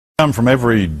Come from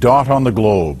every dot on the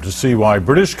globe to see why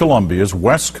British Columbia's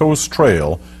West Coast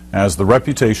Trail has the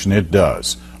reputation it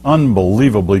does.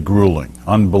 Unbelievably grueling,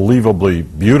 unbelievably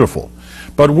beautiful.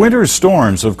 But winter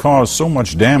storms have caused so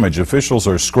much damage, officials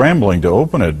are scrambling to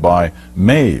open it by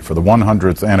May for the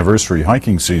 100th anniversary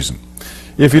hiking season.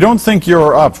 If you don't think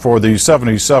you're up for the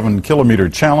 77-kilometer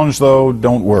challenge, though,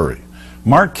 don't worry.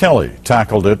 Mark Kelly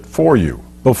tackled it for you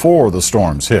before the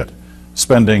storms hit,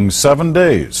 spending 7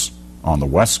 days on the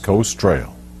West Coast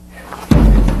Trail.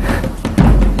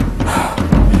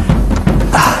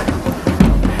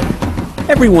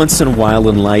 Every once in a while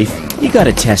in life, you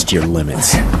gotta test your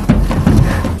limits.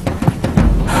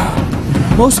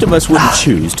 Most of us wouldn't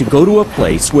choose to go to a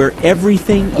place where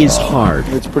everything is hard.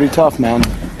 It's pretty tough, man.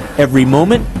 Every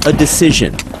moment, a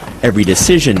decision. Every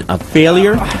decision, a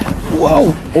failure,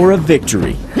 or a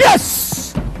victory.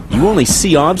 Yes! You only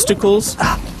see obstacles.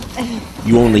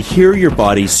 You only hear your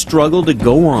body struggle to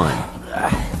go on.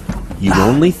 You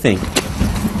only think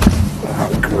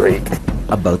Great.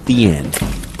 about the end.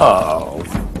 Oh,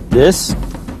 this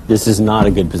is not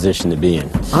a good position to be in.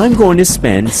 I'm going to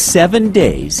spend 7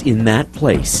 days in that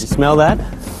place. You smell that?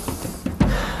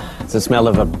 It's the smell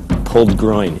of a pulled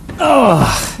groin.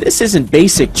 Ugh, this isn't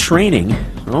basic training.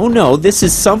 Oh no, this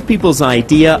is some people's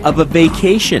idea of a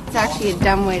vacation. It's actually a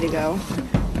dumb way to go.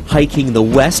 Hiking the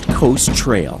West Coast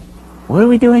Trail. What are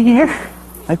we doing here?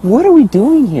 Like, what are we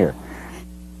doing here?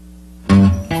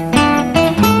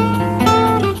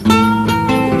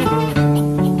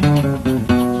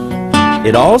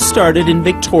 It all started in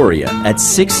Victoria at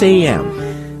 6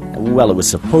 a.m. Well, it was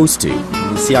supposed to.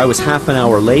 You see, I was half an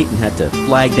hour late and had to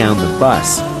flag down the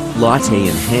bus, latte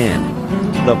in hand.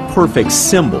 The perfect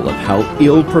symbol of how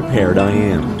ill-prepared I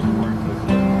am.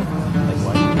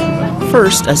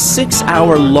 First, a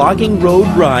 6-hour logging road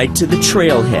ride to the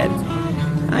trailhead.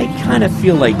 I kind of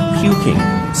feel like puking,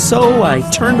 so I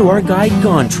turn to our guide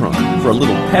Gontron for a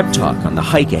little pep talk on the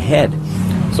hike ahead.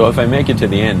 So if I make it to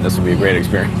the end, this will be a great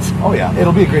experience. Oh yeah,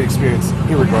 it'll be a great experience,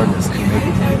 irregardless if you make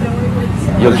it to the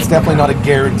end. But it's definitely not a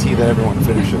guarantee that everyone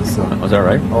finishes. So. Was that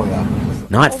right? Oh yeah.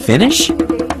 Not finish?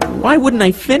 Why wouldn't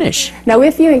I finish? Now,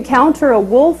 if you encounter a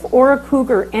wolf or a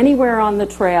cougar anywhere on the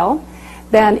trail,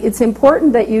 then it's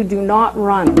important that you do not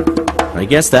run. I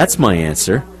guess that's my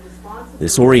answer.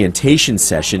 This orientation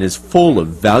session is full of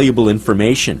valuable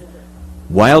information.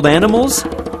 Wild animals?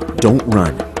 Don't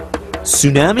run.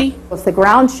 Tsunami? If the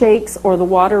ground shakes or the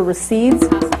water recedes,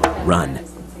 run.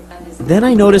 Then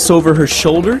I notice over her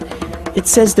shoulder, it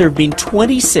says there have been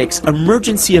 26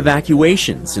 emergency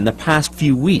evacuations in the past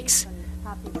few weeks.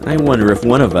 I wonder if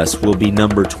one of us will be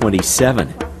number 27.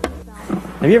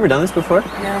 Have you ever done this before?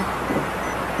 No.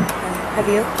 Have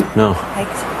you? No.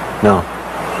 Hiked? No.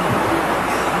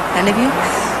 None of you?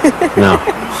 No.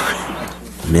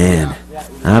 Man,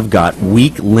 I've got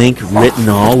weak link written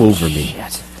all over me.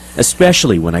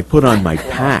 Especially when I put on my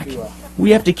pack.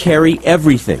 We have to carry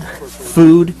everything.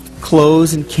 Food,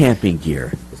 clothes, and camping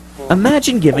gear.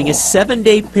 Imagine giving a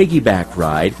 7-day piggyback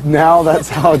ride Now that's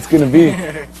how it's gonna be.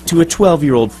 to a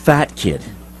 12-year-old fat kid.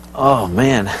 Oh,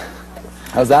 man.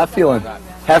 How's that feeling?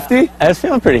 Hefty? I was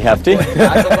feeling pretty hefty.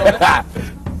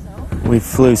 We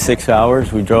flew 6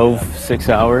 hours, we drove 6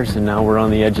 hours, and now we're on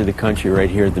the edge of the country right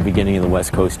here at the beginning of the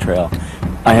West Coast Trail.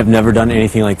 I have never done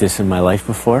anything like this in my life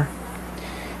before,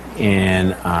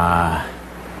 and I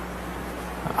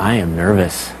am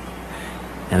nervous.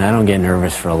 And I don't get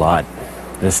nervous for a lot.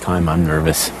 This time I'm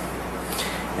nervous,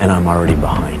 and I'm already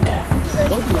behind.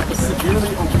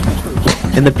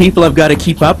 And the people I've got to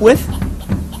keep up with?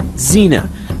 Zina,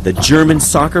 the German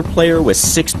soccer player with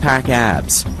six-pack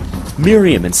abs.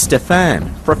 Miriam and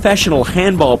Stefan, professional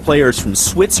handball players from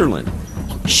Switzerland.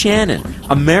 Shannon,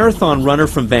 a marathon runner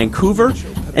from Vancouver.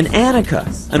 And Annika,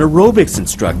 an aerobics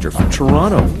instructor from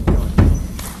Toronto.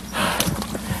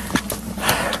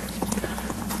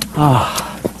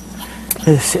 Oh,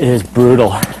 this is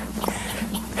brutal.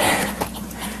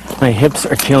 My hips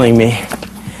are killing me.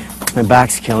 My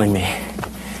back's killing me.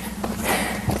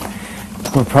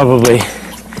 We're probably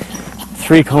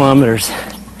 3 kilometers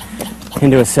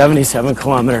into a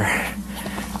 77-kilometer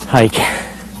hike.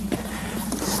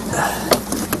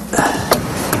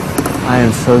 I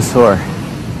am so sore.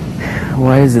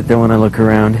 Why is it that when I look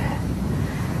around,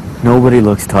 nobody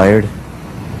looks tired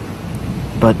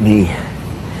but me?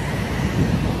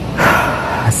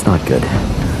 That's not good.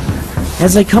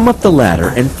 As I come up the ladder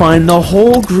and find the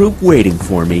whole group waiting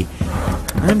for me,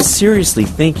 I'm seriously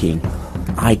thinking,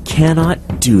 I cannot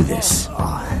do this.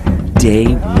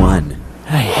 Day 1.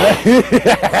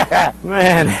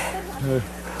 Man,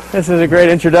 this is a great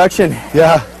introduction.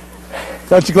 Yeah.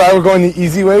 Aren't you glad we're going the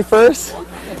easy way first?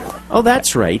 Oh,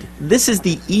 that's right. This is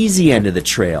the easy end of the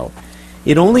trail.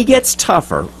 It only gets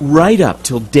tougher right up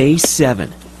till day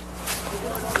 7.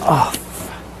 Oh.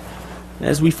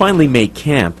 As we finally make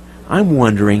camp, I'm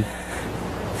wondering,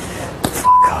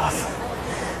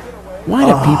 why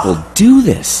do people do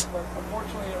this?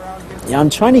 Yeah, I'm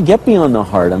trying to get beyond the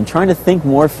heart. I'm trying to think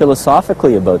more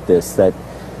philosophically about this, that,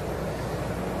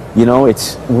 you know,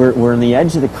 we're on the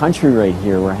edge of the country right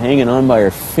here. We're hanging on by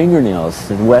our fingernails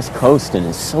to the west coast, and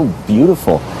it's so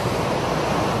beautiful.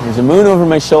 There's a moon over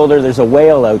my shoulder. There's a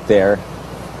whale out there.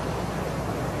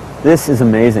 This is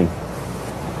amazing.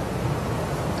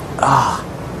 Ah.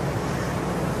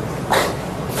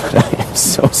 But I am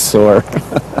so sore.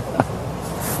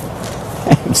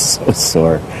 I am so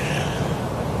sore.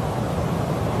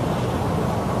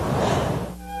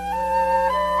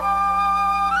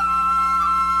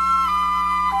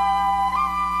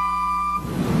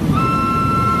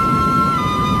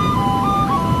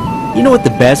 You know what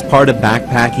the best part of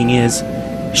backpacking is?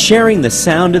 Sharing the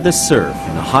sound of the surf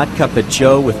and a hot cup of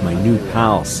joe with my new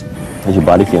pals. How's your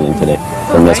body feeling today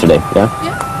from yesterday? Yeah?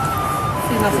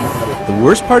 Yeah. The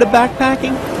worst part of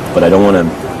backpacking? But I don't want to...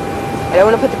 I don't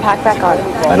want to put the pack back on.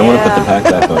 I don't want to put the pack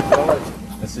back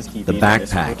on. Let's just keep The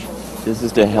backpack. This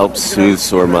is to help soothe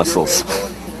sore muscles.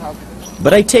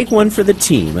 But I take one for the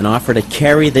team and offer to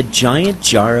carry the giant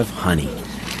jar of honey.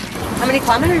 How many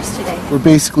kilometers today? We're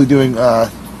basically doing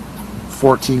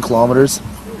 14 kilometers.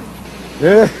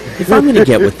 If I'm going to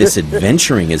get what this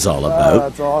adventuring is all about,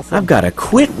 that's awesome. I've got to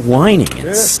quit whining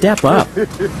and step up.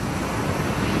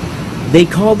 They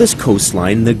call this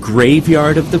coastline the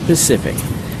graveyard of the Pacific.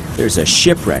 There's a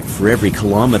shipwreck for every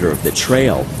kilometer of the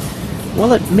trail.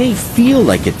 While it may feel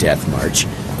like a death march,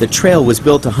 the trail was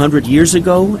built 100 years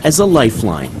ago as a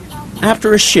lifeline.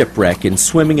 After a shipwreck and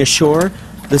swimming ashore,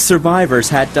 the survivors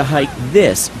had to hike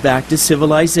this back to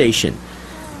civilization.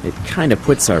 It kind of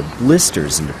puts our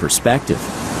blisters into perspective.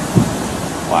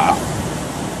 Wow.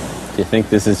 Do you think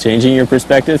this is changing your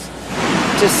perspective?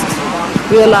 Just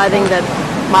realizing that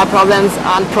my problems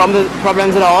aren't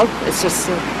problems at all. It's just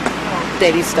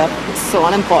daily stuff. It's so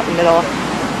unimportant at all.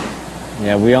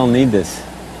 Yeah, we all need this.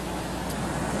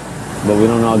 But we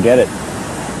don't all get it.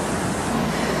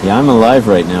 Yeah, I'm alive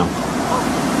right now.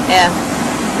 Yeah,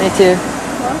 me too.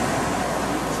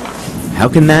 How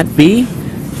can that be?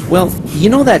 Well, you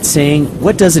know that saying,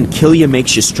 what doesn't kill you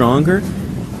makes you stronger?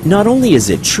 Not only is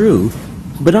it true,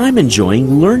 but I'm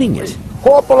enjoying learning it.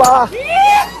 Hoppala!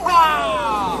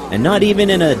 And not even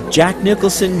in a Jack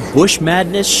Nicholson, Bush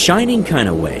Madness, Shining kind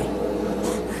of way.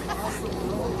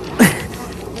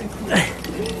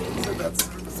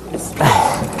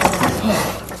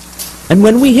 And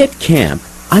when we hit camp,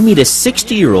 I meet a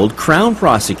 60-year-old Crown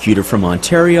prosecutor from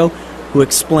Ontario who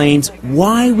explains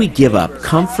why we give up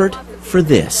comfort for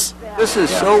this. This is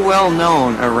so well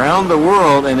known around the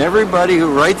world, and everybody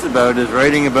who writes about it is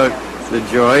writing about the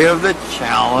joy of the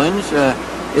challenge.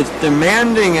 It's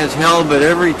demanding as hell, but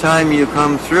every time you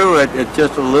come through it, it's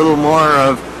just a little more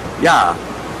of, yeah,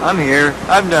 I'm here,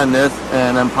 I've done this,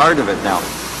 and I'm part of it now.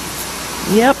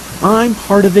 Yep, I'm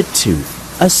part of it too.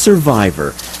 A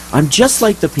survivor. I'm just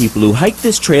like the people who hiked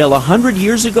this trail 100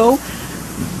 years ago,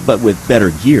 but with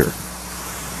better gear.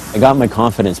 I got my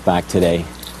confidence back today,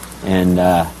 and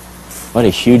what a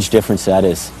huge difference that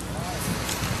is.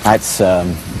 That's,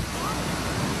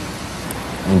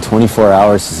 in 24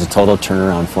 hours is a total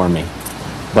turnaround for me.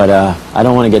 But I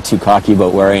don't want to get too cocky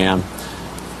about where I am,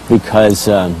 because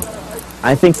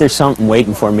I think there's something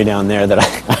waiting for me down there that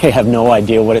I have no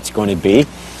idea what it's going to be.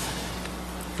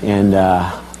 And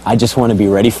I just want to be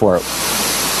ready for it.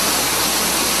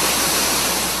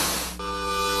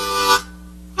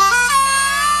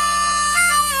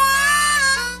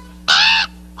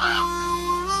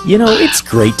 You know, it's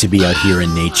great to be out here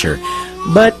in nature,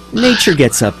 but nature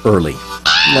gets up early,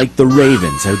 like the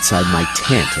ravens outside my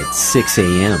tent at 6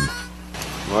 a.m.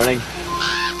 Morning.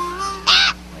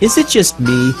 Is it just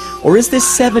me, or is this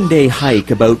 7-day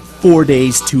hike about 4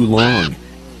 days too long?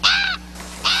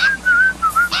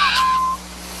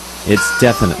 It's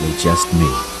definitely just me.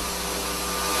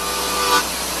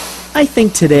 I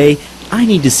think today I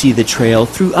need to see the trail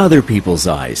through other people's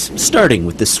eyes, starting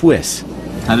with the Swiss.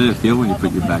 How did it feel when you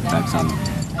put your backpacks on?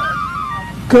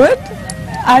 Good.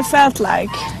 I felt like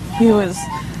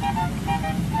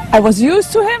I was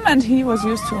used to him and he was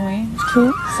used to me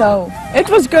too. So it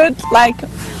was good, like,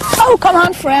 oh, come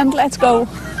on friend, let's go.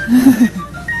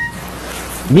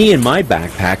 Me and my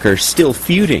backpacker still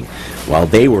feuding, while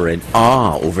they were in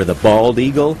awe over the bald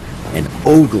eagle and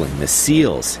ogling the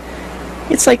seals.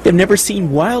 It's like they've never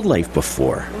seen wildlife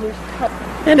before.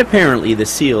 And apparently the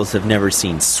seals have never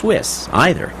seen Swiss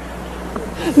either.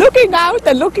 looking out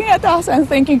and looking at us and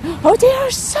thinking, oh, they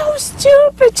are so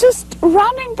stupid, just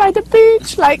running by the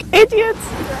beach like idiots.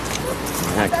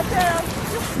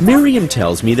 Miriam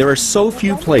tells me there are so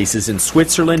few places in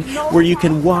Switzerland where you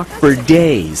can walk for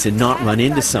days and not run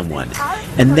into someone.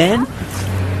 And then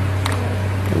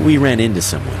we ran into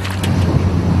someone.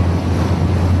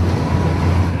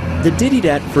 The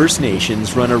Dididat First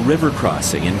Nations run a river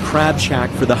crossing and crab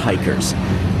shack for the hikers.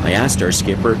 I asked our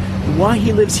skipper why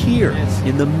he lives here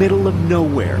in the middle of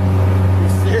nowhere. You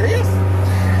serious?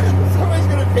 Somebody's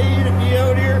going to pay you to be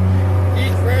out here,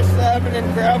 eat fresh salmon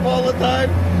and crab all the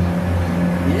time?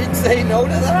 You'd say no to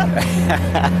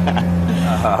that?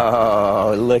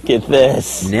 Oh, look at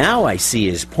this. Now I see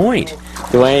his point.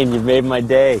 Dwayne, you've made my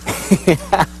day.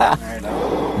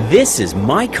 This is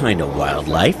my kind of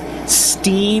wildlife,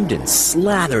 steamed and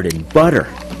slathered in butter.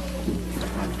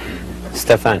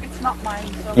 Stefan,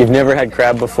 you've never had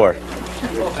crab before.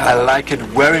 I like it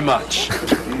very much.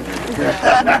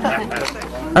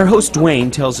 Our host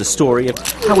Dwayne tells a story of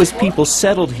how his people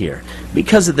settled here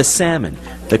because of the salmon,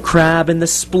 the crab, and the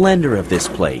splendor of this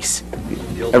place.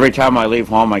 Every time I leave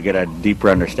home, I get a deeper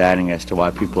understanding as to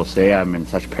why people say I'm in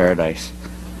such paradise.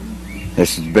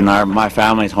 This has been my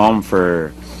family's home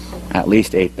for at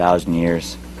least 8,000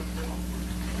 years.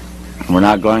 We're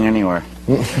not going anywhere.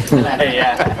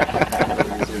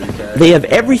 They have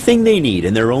everything they need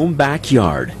in their own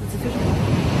backyard.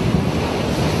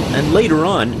 And later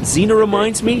on, Zena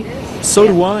reminds me, so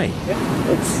do I.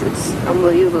 It's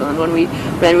unbelievable. And when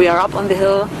we are up on the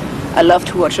hill, I love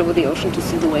to watch over the ocean to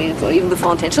see the waves, or even the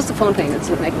fountain. Just the fountain,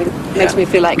 it makes me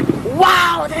feel like,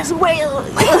 wow, there's a whale.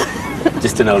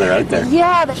 Just to know they're out there.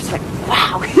 Yeah, that's just like,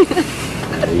 wow.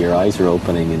 Your eyes are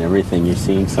opening and everything. You're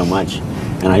seeing so much.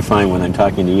 And I find when I'm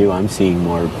talking to you, I'm seeing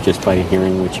more just by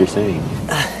hearing what you're saying.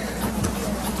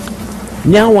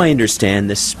 Now I understand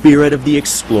the spirit of the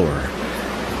explorer.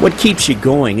 What keeps you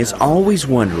going is always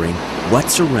wondering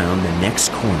what's around the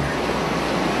next corner.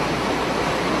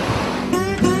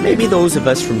 Maybe those of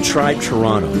us from Tribe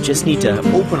Toronto just need to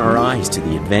open our eyes to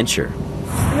the adventure.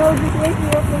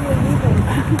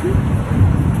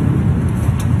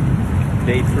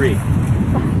 Day 3.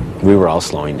 We were all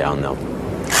slowing down though.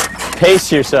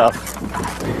 Pace yourself.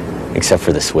 Except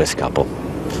for the Swiss couple.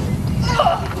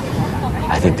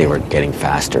 I think they were getting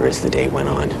faster as the day went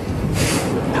on.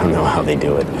 I don't know how they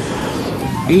do it.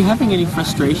 Are you having any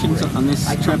frustrations on this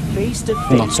trip? Face to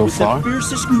face Not so with far. the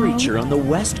fiercest creature on the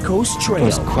West Coast Trail. It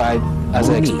was quite as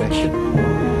I expected.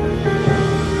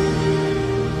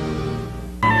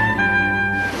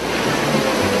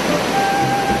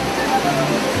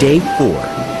 Day 4.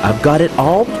 I've got it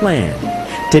all planned.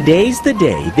 Today's the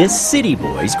day this city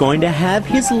boy's going to have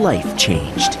his life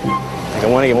changed. I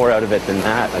don't want to get more out of it than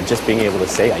that. Of just being able to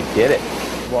say I did it.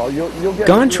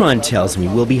 Gontran tells me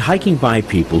we'll be hiking by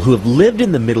people who have lived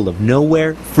in the middle of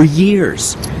nowhere for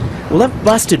years. Well, I've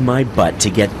busted my butt to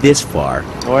get this far.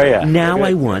 Oh, yeah. Now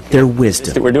I want their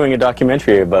wisdom. We're doing a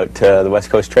documentary about the West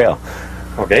Coast Trail.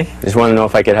 Okay. Just want to know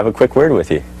if I could have a quick word with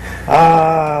you.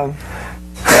 Yeah,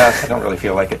 I don't really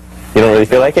feel like it. You don't really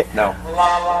feel like it? No.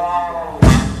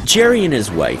 Jerry and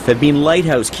his wife have been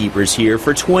lighthouse keepers here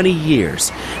for 20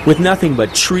 years, with nothing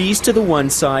but trees to the one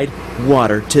side,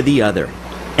 water to the other.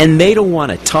 And they don't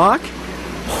want to talk?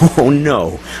 Oh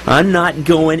no, I'm not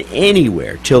going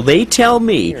anywhere till they tell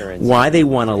me why they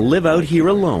want to live out here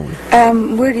alone.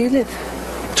 Where do you live?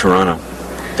 Toronto.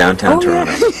 Downtown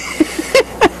Toronto.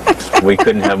 We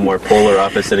couldn't have more polar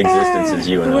opposite existences,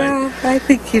 you and Well, I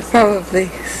think you probably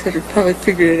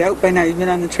figured it out by now. You've been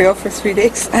on the trail for 3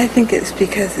 days. I think it's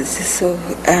because it's just so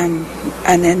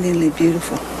unendingly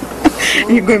beautiful.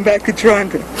 You're going back to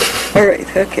Toronto. All right,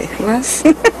 okay. Well,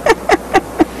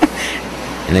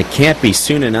 And it can't be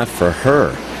soon enough for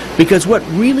her. Because what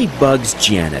really bugs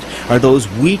Janet are those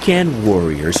weekend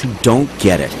warriors who don't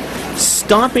get it.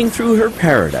 Stomping through her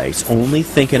paradise, only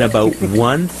thinking about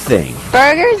one thing.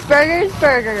 Burgers, burgers,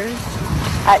 burgers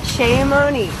at Chez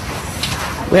Monique.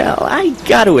 Well, I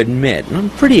gotta admit, I'm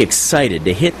pretty excited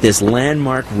to hit this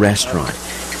landmark restaurant.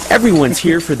 Everyone's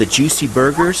here for the juicy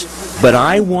burgers, but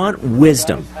I want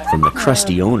wisdom from the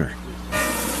crusty owner.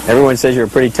 Everyone says you're a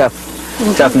pretty tough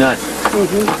nut.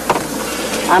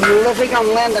 I'm living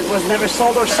on land that was never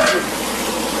sold or settled.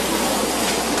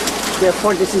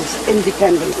 Therefore, this is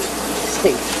independent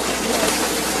state.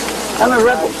 I'm a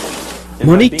rebel.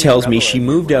 Monique tells me she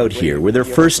moved out here with her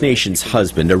First Nations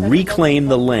husband to reclaim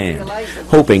the land,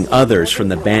 hoping others from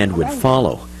the band would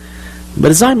follow.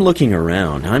 But as I'm looking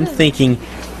around, I'm thinking,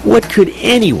 what could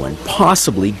anyone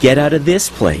possibly get out of this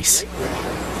place?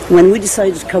 When we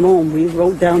decided to come home, we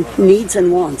wrote down needs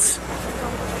and wants.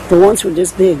 The ones were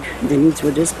this big, the needs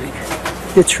were this big.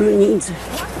 The true needs.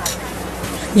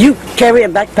 You carry a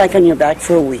backpack on your back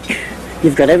for a week.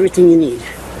 You've got everything you need.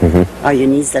 Mm-hmm. Are your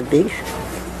needs that big?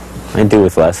 I do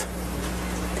with less.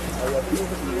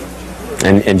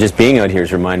 And just being out here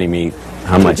is reminding me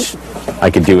how much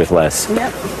I could do with less.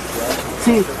 Yep.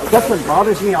 See, that's what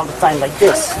bothers me all the time, like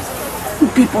this.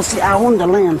 People say, I own the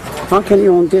land. How can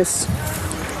you own this?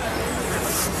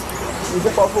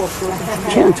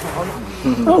 Can't.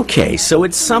 Okay, so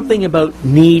it's something about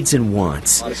needs and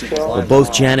wants. Well,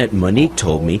 both Janet and Monique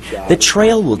told me the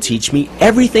trail will teach me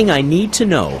everything I need to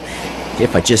know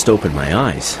if I just open my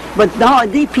eyes. But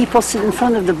nowadays, people sit in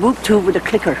front of the boob tube with a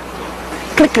clicker.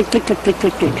 Click, click, click, click, click,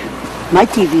 click, click. My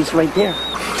TV is right there.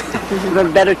 I've got a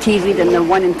better TV than the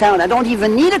one in town. I don't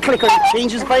even need a clicker. It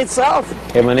changes by itself.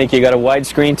 Hey, Monique, you got a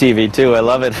widescreen TV, too. I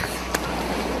love it.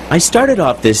 I started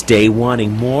off this day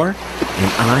wanting more,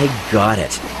 and I got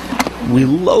it. We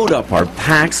load up our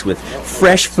packs with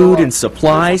fresh food and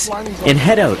supplies and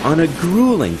head out on a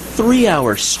grueling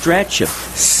 3-hour stretch of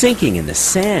sinking in the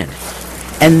sand.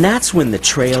 And that's when the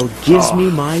trail gives me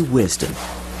my wisdom.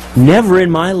 Never in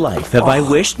my life have I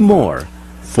wished more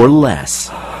for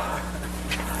less.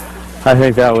 I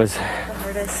think that was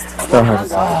the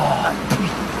hardest.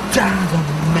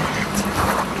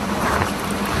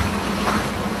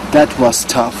 That was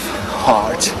tough,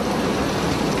 hard.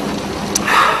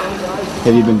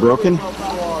 Have you been broken?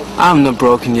 I'm not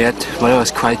broken yet, but I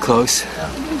was quite close.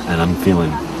 And I'm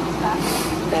feeling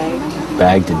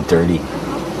bagged and dirty.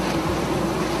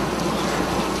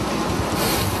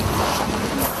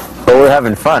 But we're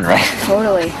having fun, right?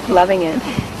 Totally. Loving it.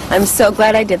 I'm so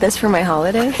glad I did this for my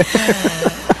holiday.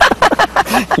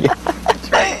 Yeah, that's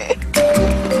right.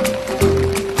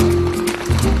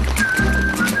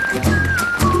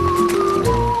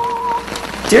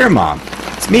 Dear Mom,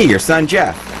 it's me, your son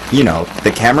Jeff. You know,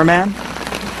 the cameraman.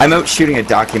 I'm out shooting a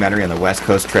documentary on the West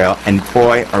Coast Trail, and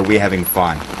boy, are we having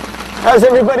fun. How's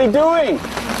everybody doing?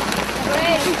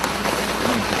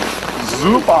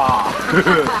 Super!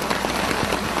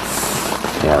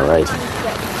 Yeah, right.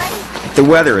 The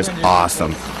weather is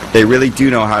awesome. They really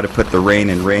do know how to put the rain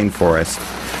in rainforest.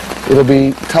 It'll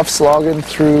be tough slogging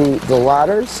through the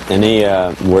ladders. Any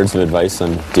words of advice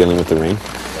on dealing with the rain?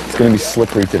 It's going to be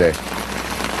slippery today.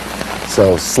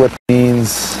 So slip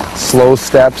means slow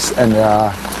steps and...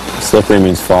 Slippery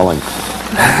means falling.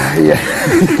 Yeah,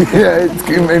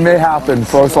 it may happen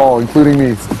for us all, including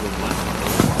me.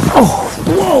 Oh,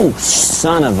 whoa,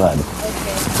 son of a...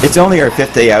 It's only our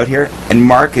 5th day out here, and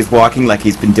Mark is walking like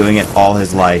he's been doing it all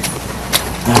his life.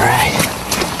 All right.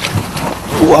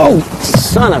 Whoa,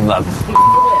 son of a...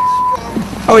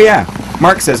 Oh yeah,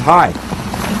 Mark says hi.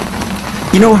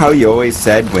 You know how you always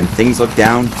said when things look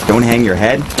down, don't hang your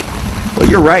head? Well,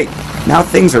 you're right. Now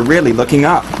things are really looking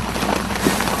up.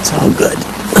 It's all good.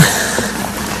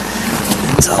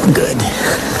 It's all good.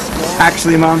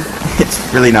 Actually, Mom, it's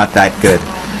really not that good.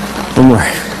 One more.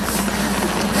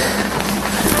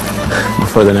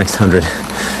 Before the next 100.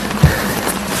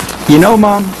 You know,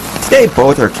 Mom, today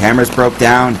both our cameras broke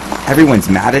down. Everyone's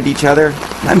mad at each other.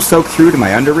 And I'm soaked through to my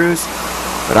underoos.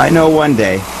 But I know one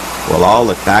day we'll all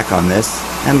look back on this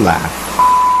and laugh.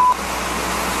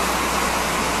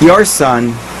 Your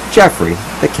son, Jeffrey,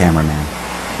 the cameraman.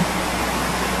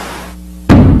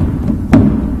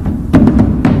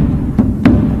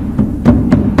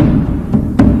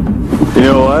 You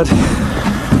know what?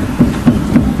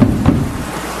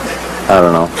 I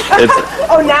don't know.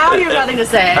 Oh, now you're nothing to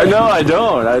say. No, I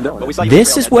don't.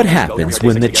 This is what happens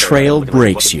when the trail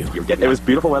breaks you. It was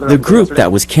beautiful weather. The group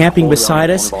that was camping beside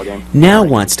us now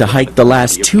wants to hike the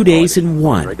last 2 days in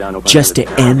one just to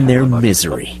end their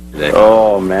misery.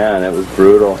 Oh man, it was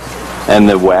brutal. And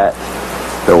the wet.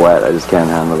 I just can't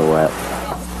handle the wet.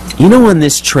 You know, on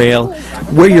this trail,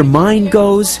 where your mind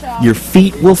goes, your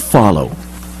feet will follow.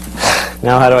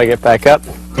 Now how do I get back up?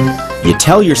 You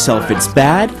tell yourself it's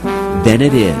bad, then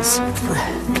it is.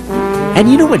 And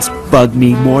you know what's bugged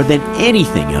me more than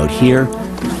anything out here?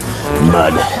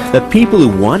 Mud. The people who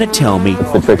want to tell me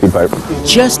the tricky part.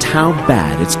 Just how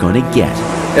bad it's going to get.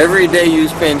 Every day you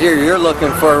spend here, you're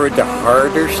looking forward to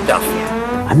harder stuff.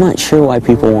 I'm not sure why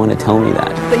people want to tell me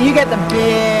that. But you get the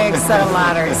big set of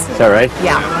ladders. Is that right?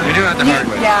 Yeah. You do it the hard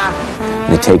way. Yeah.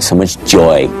 They take so much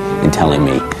joy in telling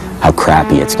me how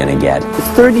crappy it's going to get. It's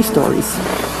 30 stories.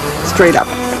 Straight up.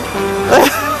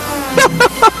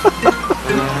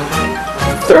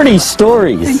 30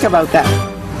 stories! Think about that.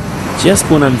 Just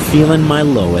when I'm feeling my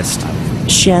lowest,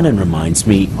 Shannon reminds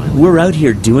me we're out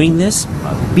here doing this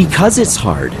because it's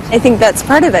hard. I think that's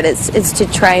part of it. It's to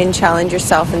try and challenge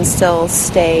yourself and still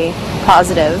stay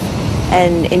positive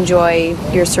and enjoy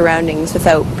your surroundings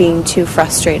without being too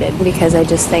frustrated, because I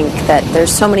just think that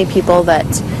there's so many people that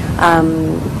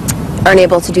aren't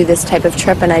able to do this type of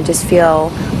trip, and I just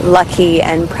feel lucky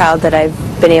and proud that I've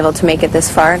been able to make it this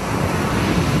far.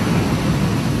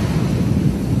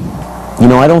 You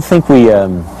know, I don't think we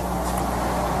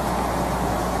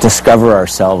discover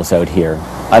ourselves out here.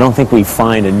 I don't think we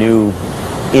find a new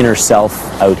inner self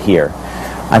out here.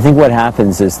 I think what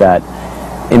happens is that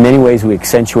in many ways we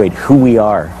accentuate who we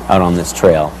are out on this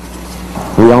trail.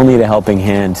 We all need a helping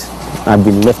hand. I've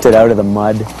been lifted out of the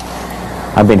mud.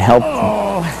 I've been helped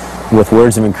with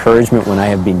words of encouragement when I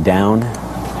have been down,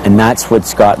 and that's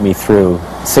what's got me through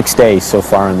 6 days so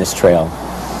far on this trail.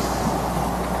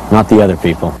 Not the other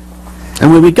people.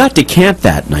 And when we got to camp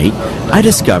that night, I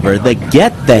discovered the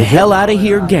Get the Hell Out of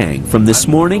Here gang from this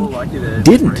morning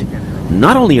didn't.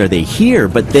 Not only are they here,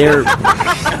 but they're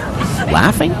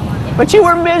laughing. But you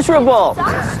were miserable.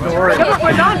 We're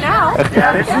not now.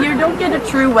 You don't get a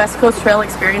true West Coast Trail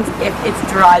experience if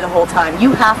it's dry the whole time.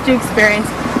 You have to experience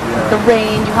the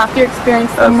rain. You have to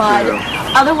experience the mud.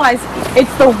 Otherwise,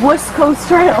 it's the West Coast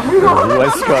Trail.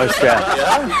 West Coast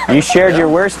Trail. You shared your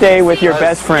worst day with your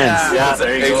best friends. Yeah,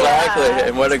 exactly.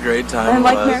 And what a great time it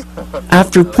was.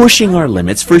 After pushing our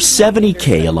limits for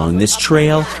 70K along this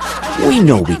trail, we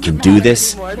know we can do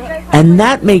this. And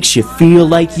that makes you feel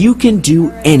like you can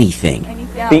do anything.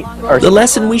 The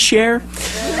lesson we share?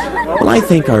 Well, I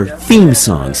think our theme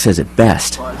song says it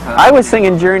best. I was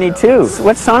singing Journey too.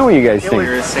 What song were you guys singing? We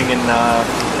were singing,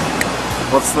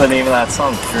 what's the name of that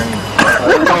song?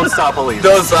 Journey. Don't Stop Believing.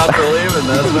 Don't Stop Believing,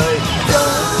 that's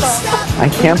right. I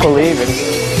can't believe it.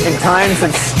 In times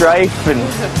of strife and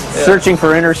searching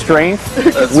for inner strength,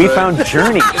 we found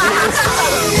Journey.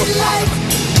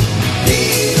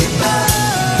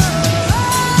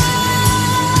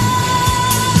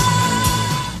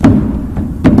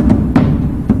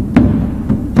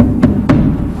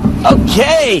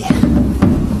 Okay.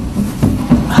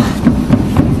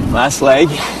 Last leg.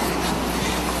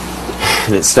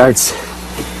 And it starts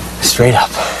straight up.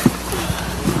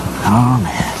 Oh,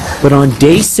 man. But on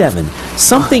day 7,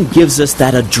 something gives us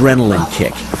that adrenaline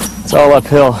kick. It's all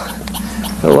uphill.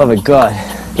 For the love of God.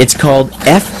 It's called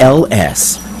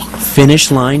FLS, Finish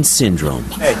Line Syndrome.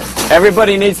 Hey,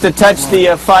 everybody needs to touch the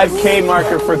 5K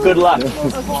marker for good luck.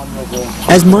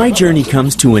 As my journey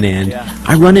comes to an end,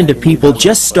 I run into people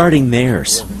just starting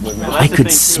theirs. I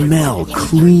could smell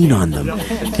clean on them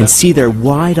and see their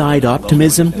wide-eyed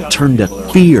optimism turn to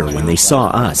fear when they saw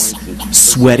us.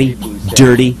 Sweaty,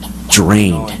 dirty,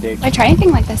 drained. I try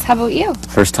anything like this. How about you?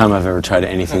 First time I've ever tried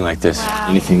anything like this. Wow.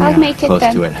 Anything I'll make it close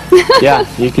then. to it. Yeah,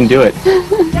 you can do it.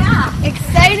 Yeah,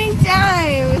 exciting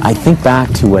times. I think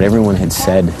back to what everyone had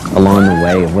said along the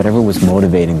way, whatever was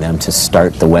motivating them to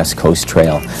start the West Coast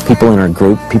Trail. People in our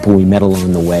group, people we met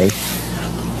along the way.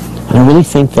 And I really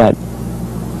think that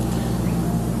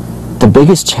the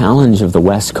biggest challenge of the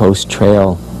West Coast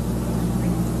Trail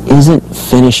isn't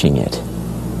finishing it.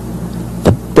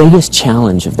 The biggest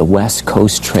challenge of the West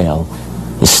Coast Trail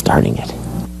is starting it.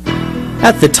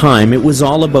 At the time, it was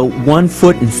all about one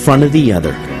foot in front of the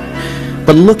other.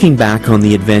 But looking back on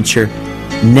the adventure,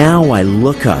 now I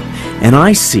look up and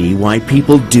I see why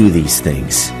people do these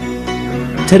things.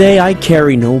 Today I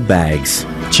carry no bags,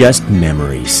 just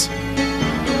memories.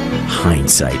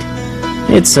 Hindsight.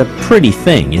 It's a pretty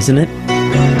thing, isn't it?